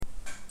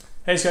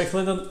Hey, it's Guy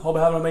Clinton. Hope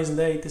you're having an amazing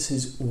day. This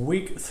is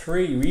week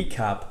 3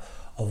 recap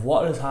of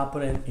what is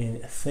happening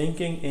in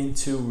Thinking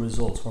Into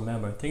Results.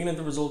 Remember, Thinking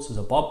Into Results is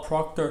a Bob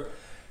Proctor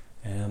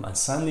and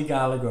Sandy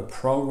Gallagher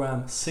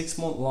program, 6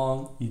 month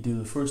long. You do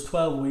the first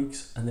 12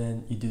 weeks, and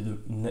then you do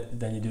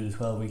the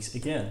 12 weeks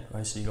again.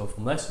 Right? So you go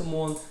from lesson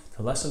 1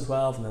 to lesson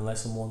 12, and then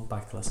lesson 1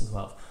 back to lesson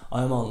 12.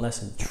 I'm on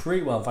lesson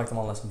 3. Well, in fact, I'm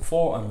on lesson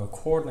 4. I'm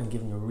recording and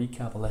giving you a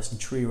recap of lesson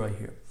 3 right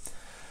here.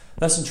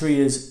 Lesson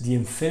 3 is the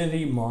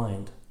infinity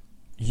mind.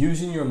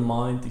 Using your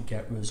mind to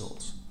get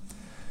results.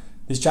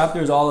 This chapter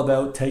is all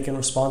about taking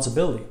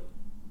responsibility.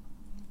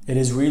 It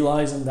is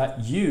realizing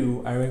that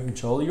you are in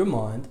control of your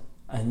mind,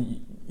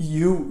 and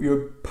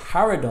your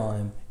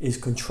paradigm is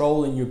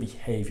controlling your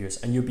behaviors,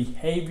 and your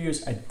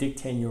behaviors are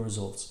dictating your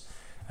results.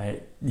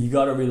 Right? You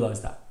got to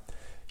realize that.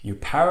 Your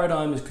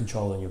paradigm is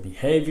controlling your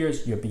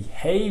behaviors. Your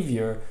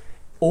behavior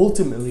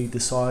ultimately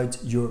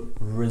decides your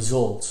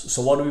results.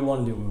 So what do we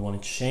want to do? We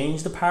want to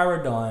change the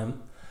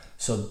paradigm,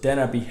 so then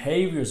our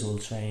behaviors will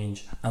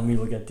change and we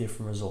will get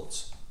different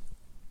results.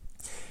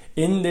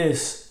 In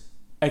this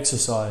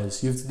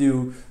exercise, you have to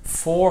do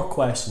 4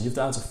 questions. You have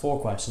to answer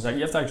 4 questions.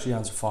 You have to actually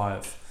answer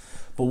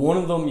 5. But one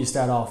of them you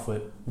start off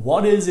with,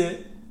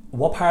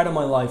 what part of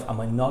my life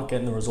am I not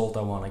getting the result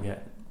I want to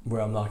get,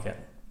 where I'm not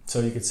getting? So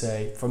you could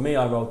say, for me,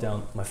 I wrote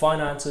down my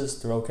finances,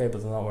 they're okay,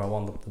 but they're not where I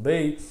want them to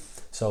be.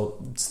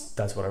 So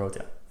that's what I wrote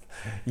down.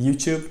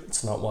 YouTube,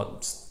 it's not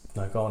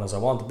going as I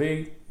want to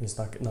be. It's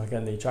not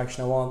getting the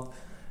attraction I want.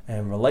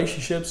 And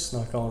relationships,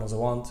 not going as I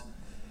want.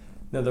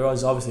 Now there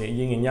is obviously a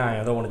yin and yang.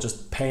 I don't want to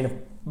just paint a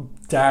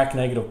dark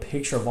negative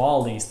picture of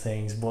all these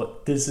things,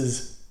 but this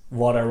is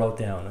what I wrote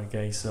down.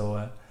 Okay,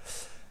 so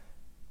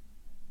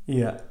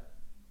yeah.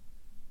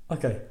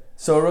 Okay,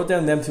 so I wrote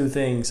down them 2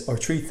 things or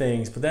 3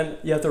 things, but then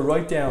you have to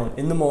write down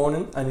in the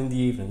morning and in the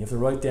evening. You have to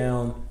write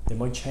down. They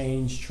might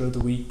change throughout the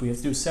week, but you have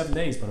to do 7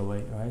 days, by the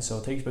way. All right, so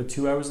it takes about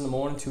 2 hours in the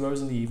morning, 2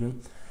 hours in the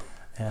evening.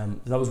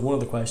 That was one of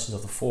the questions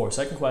of the 4.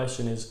 Second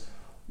question is,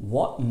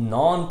 what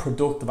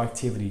non-productive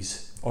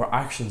activities or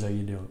actions are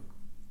you doing?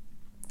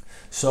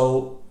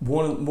 So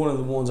one of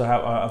the ones I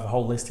have a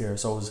whole list here.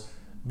 So it was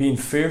being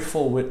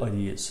fearful with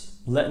ideas,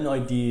 letting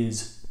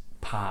ideas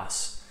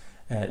pass,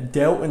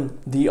 doubting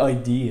the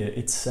idea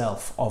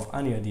itself of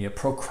any idea,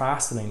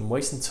 procrastinating,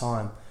 wasting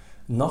time,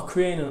 not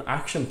creating an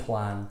action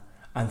plan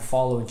and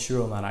following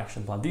through on that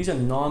action plan. These are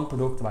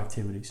non-productive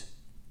activities.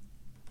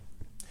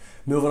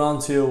 Moving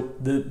on to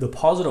the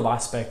positive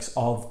aspects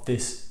of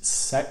this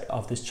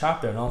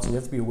chapter, and also you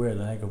have to be aware of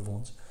the negative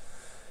ones,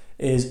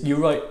 is you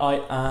write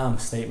I am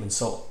statements,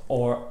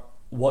 or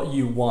what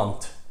you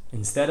want.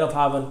 Instead of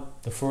having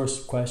the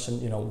first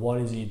question,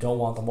 what is it you don't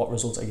want and what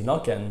results are you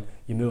not getting,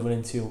 you're moving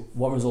into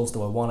what results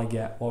do I want to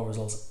get, what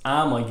results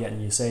am I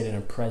getting. You say it in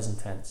a present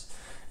tense,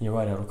 and you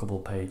write out a couple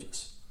of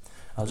pages.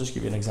 I'll just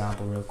give you an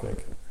example real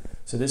quick.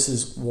 So this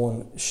is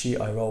one sheet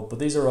I wrote, but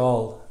these are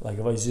all, like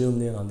if I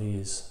zoomed in on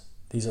these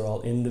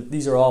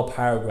are all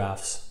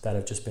paragraphs that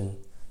have just been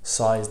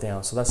sized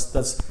down. So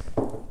that's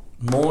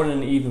morning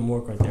and evening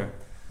work right there.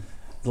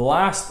 The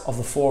last of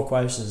the 4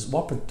 questions is,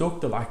 what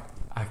productive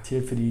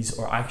activities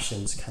or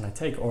actions can I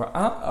take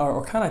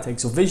or can I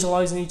take? So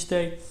visualizing each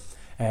day,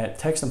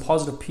 texting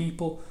positive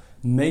people,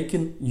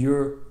 making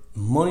your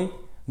money,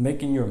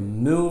 making your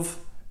move,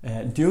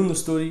 doing the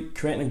study,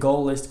 creating a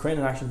goal list,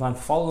 creating an action plan,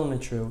 following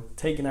it through,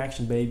 taking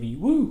action, baby,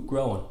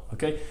 growing.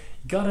 Okay,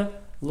 you gotta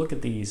look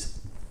at these.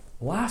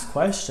 Last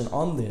question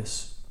on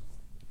this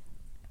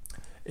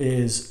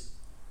is,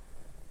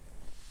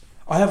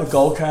 I have a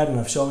goal card and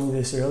I've shown you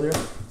this earlier,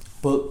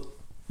 but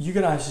you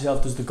can ask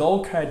yourself, does the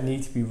goal card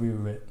need to be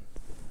rewritten?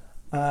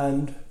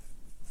 And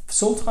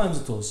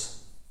sometimes it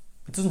does.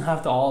 It doesn't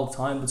have to all the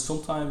time, but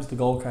sometimes the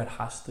goal card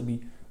has to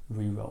be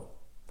rewrote.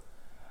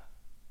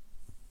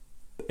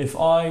 If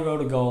I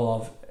wrote a goal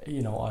of,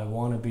 I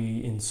want to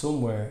be in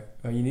somewhere,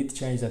 or you need to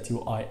change that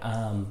to I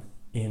am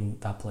in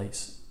that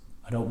place.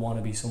 I don't want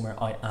to be somewhere,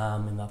 I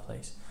am in that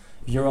place.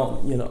 If you're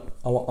on,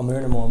 I'm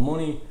earning more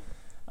money,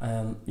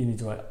 you need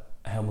to write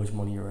how much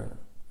money you're earning,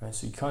 right?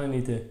 So you kind of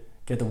need to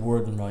get the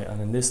wording right.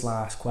 And in this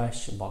last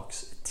question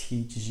box, it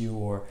teaches you,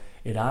 or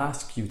it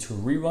asks you to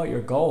rewrite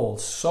your goal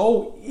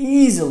so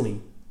easily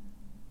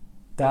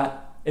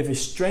that if a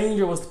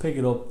stranger was to pick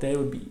it up, they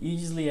would be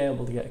easily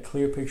able to get a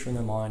clear picture in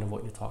their mind of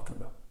what you're talking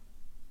about.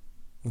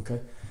 Okay,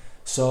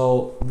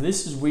 so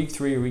this is week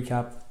 3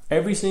 recap.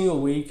 Every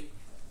single week,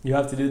 you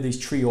have to do these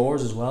 3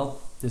 R's as well.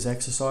 This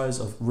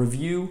exercise of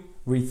review,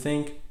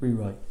 rethink,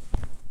 rewrite.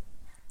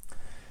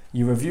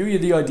 You review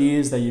the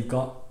ideas that you've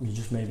got. You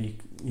just maybe,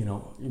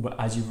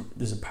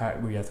 there's a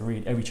part where you have to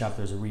read. Every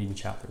chapter is a reading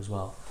chapter as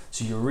well.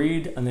 So you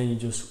read and then you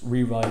just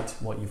rewrite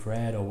what you've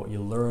read or what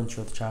you learned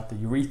throughout the chapter.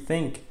 You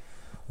rethink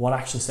what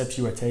action steps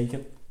you are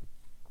taking.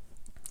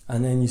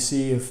 And then you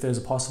see if there's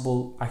a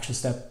possible action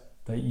step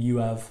that you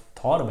have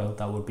thought about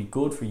that would be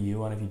good for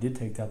you. And if you did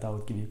take that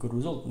would give you a good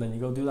result. And then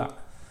you go do that.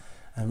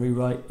 And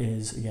rewrite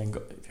is, again,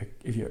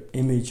 if your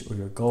image or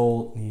your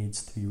goal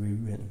needs to be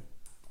rewritten.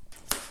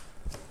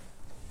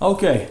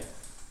 Okay,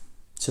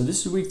 So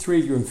this is week 3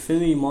 of your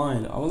infinity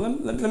mind.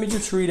 Let me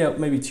just read out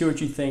maybe 2 or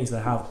 3 things that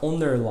I have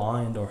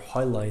underlined or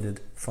highlighted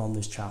from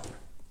this chapter.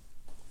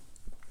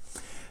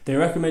 They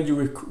recommend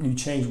you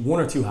change 1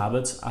 or 2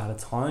 habits at a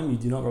time. You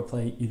do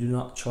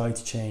not try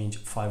to change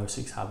 5 or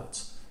 6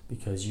 habits,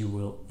 because you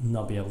will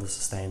not be able to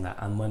sustain that.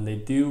 And when you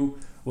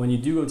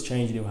do go to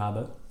change a new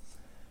habit,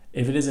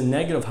 if it is a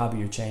negative habit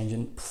you're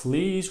changing,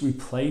 please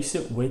replace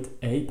it with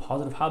a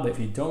positive habit. If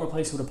you don't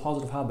replace it with a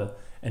positive habit,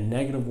 a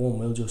negative one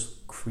will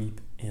just creep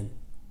in.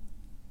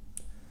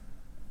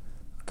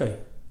 Okay.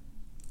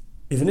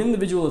 If an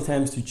individual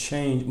attempts to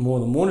change more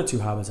than 1 or 2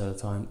 habits at a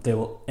time, they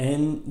will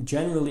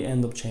generally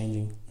end up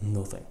changing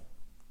nothing.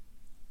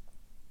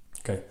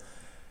 Okay.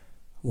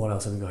 What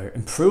else have we got here?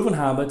 Improving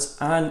habits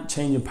and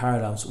changing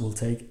paradigms will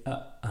take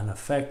an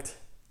effect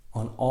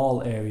on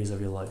all areas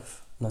of your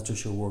life, not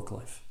just your work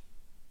life.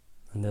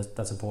 And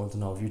that's important to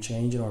know. If you're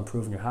changing or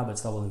improving your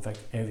habits, that will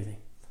affect everything.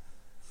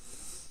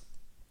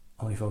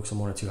 Only focus on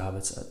 1 or 2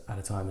 habits at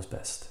a time is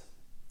best.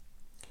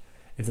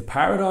 If the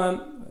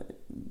paradigm,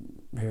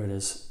 here it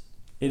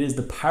is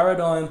the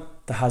paradigm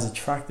that has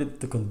attracted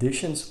the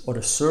conditions or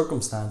the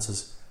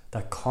circumstances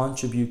that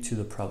contribute to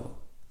the problem.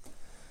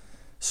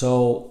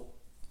 So,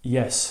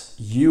 yes,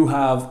 you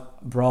have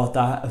brought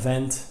that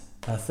event,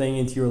 that thing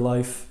into your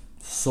life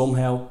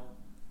somehow.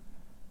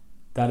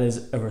 That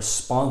is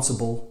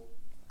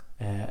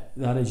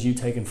that is you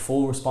taking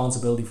full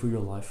responsibility for your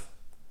life.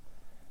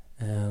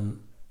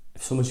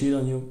 If someone cheated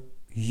on you,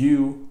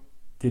 you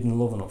didn't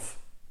love enough.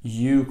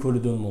 You could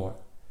have done more.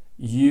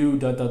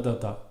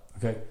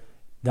 Okay?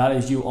 That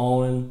is you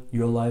owning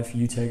your life,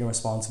 you taking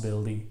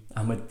responsibility.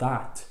 And with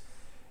that,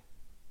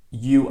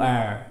 you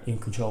are in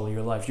control of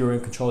your life. You're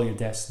in control of your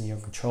destiny. You're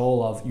in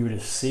control of your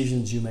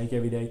decisions you make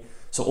every day.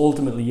 So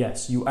ultimately,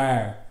 yes, you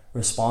are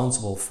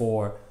responsible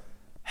for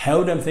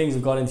how them things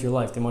have got into your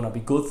life. They might not be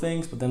good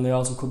things, but then they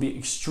also could be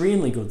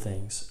extremely good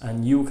things.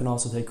 And you can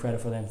also take credit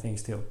for them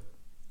things too.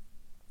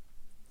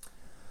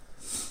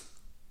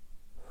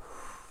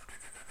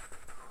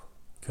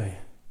 Okay.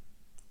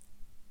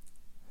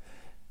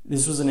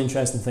 This was an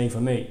interesting thing for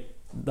me,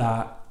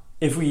 that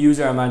if we use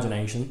our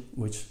imagination,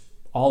 which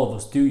all of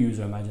us do use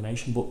our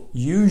imagination, but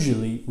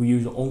usually we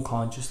use it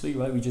unconsciously,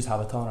 right? We just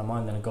have a thought in our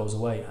mind and it goes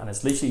away, and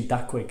it's literally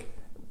that quick.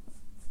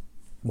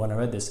 When I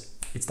read this,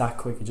 it's that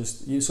quick.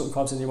 Something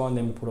crops into your mind,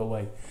 then you put it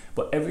away.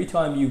 But every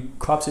time you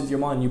crops into your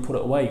mind, you put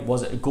it away.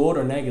 Was it a good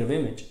or negative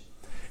image?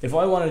 If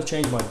I wanted to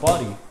change my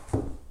body,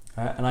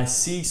 and I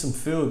see some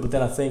food, but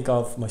then I think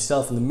of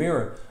myself in the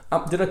mirror,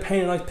 did I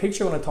paint a nice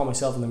picture when I saw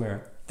myself in the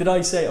mirror? Did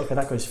I say, okay,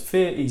 that guy's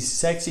fit, he's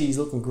sexy, he's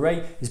looking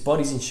great, his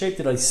body's in shape?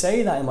 Did I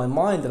say that in my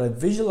mind? Did I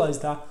visualize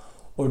that?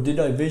 Or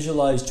did I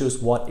visualize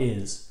just what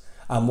is?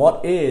 And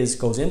what is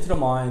goes into the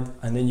mind,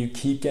 and then you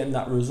keep getting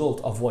that result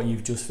of what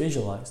you've just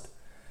visualized.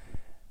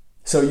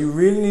 So you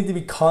really need to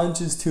be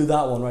conscious to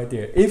that one right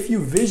there. If you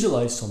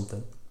visualize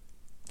something,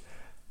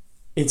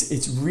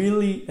 it's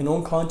really an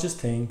unconscious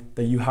thing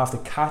that you have to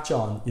catch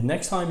on. The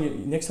next time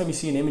you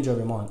see an image of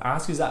your mind,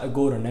 ask, is that a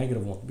good or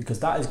negative one? Because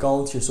that is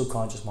going to your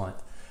subconscious mind.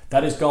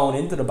 That is going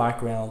into the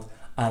background,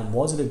 and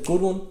was it a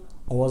good one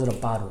or was it a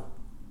bad one?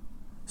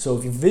 So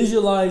if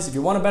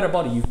you want a better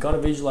body, you've got to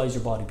visualize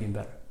your body being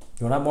better.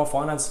 You want to have more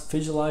finance,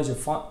 visualize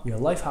your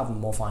life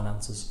having more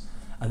finances.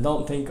 And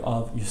don't think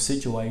of your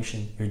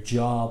situation, your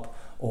job,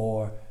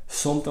 or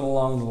something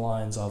along the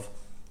lines of,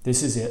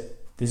 this is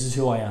it, this is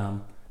who I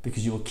am,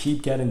 because you will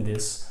keep getting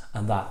this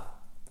and that.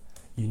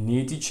 You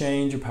need to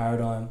change your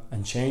paradigm,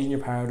 and changing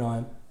your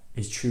paradigm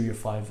is through your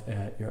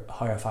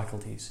higher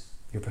faculties.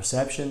 Your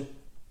perception,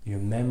 your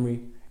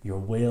memory, your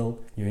will,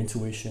 your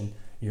intuition,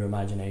 your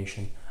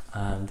imagination,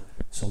 and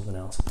something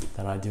else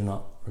that I do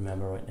not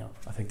remember right now.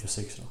 I think there's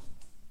 6 of them.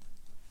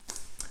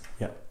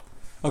 Yeah.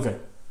 Okay.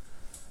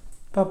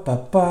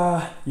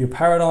 Your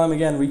paradigm,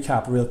 again,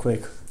 recap real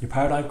quick. Your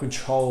paradigm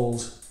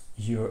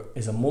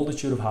is a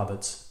multitude of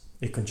habits.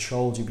 It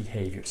controls your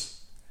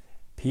behaviors.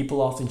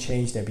 People often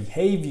change their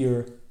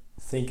behavior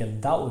thinking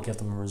that will get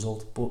them a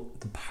result, but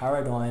the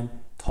paradigm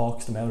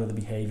talks them out of the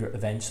behavior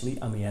eventually,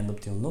 and we end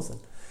up doing nothing.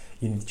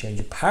 You need to change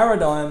your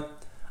paradigm,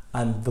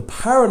 and the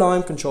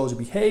paradigm controls your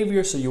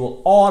behavior, so you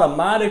will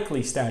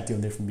automatically start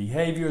doing different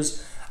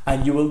behaviors,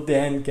 and you will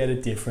then get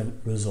a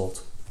different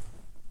result.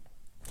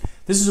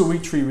 This is a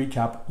week 3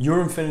 recap.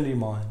 Your infinity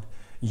mind.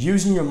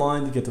 Using your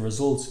mind to get the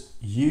results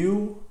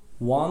you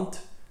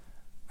want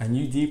and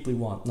you deeply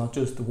want, not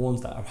just the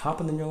ones that have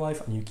happened in your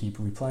life and you keep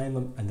replaying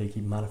them and they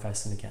keep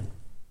manifesting again.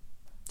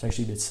 It's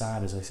actually a bit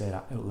sad as I say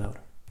that out loud.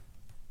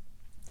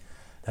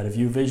 That if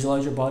you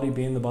visualize your body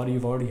being the body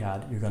you've already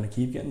had, you're going to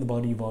keep getting the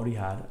body you've already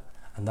had,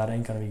 and that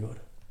ain't going to be good.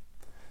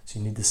 So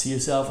you need to see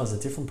yourself as a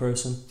different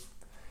person.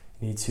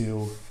 You need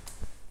to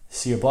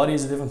see your body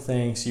as a different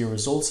thing, see your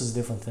results as a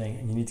different thing,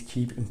 and you need to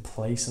keep in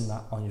placing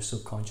that on your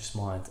subconscious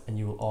mind, and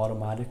you will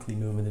automatically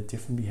move into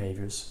different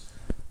behaviors.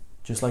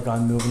 Just like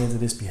I'm moving into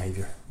this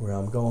behavior, where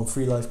I'm going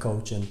free life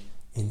coaching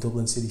in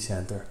Dublin City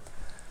Centre.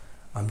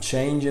 I'm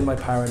changing my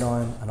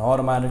paradigm, and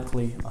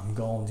automatically I'm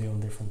going doing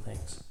different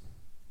things.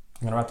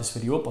 I'm going to wrap this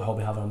video up. I hope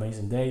you have an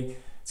amazing day.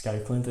 It's Gary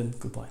Clinton.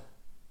 Goodbye.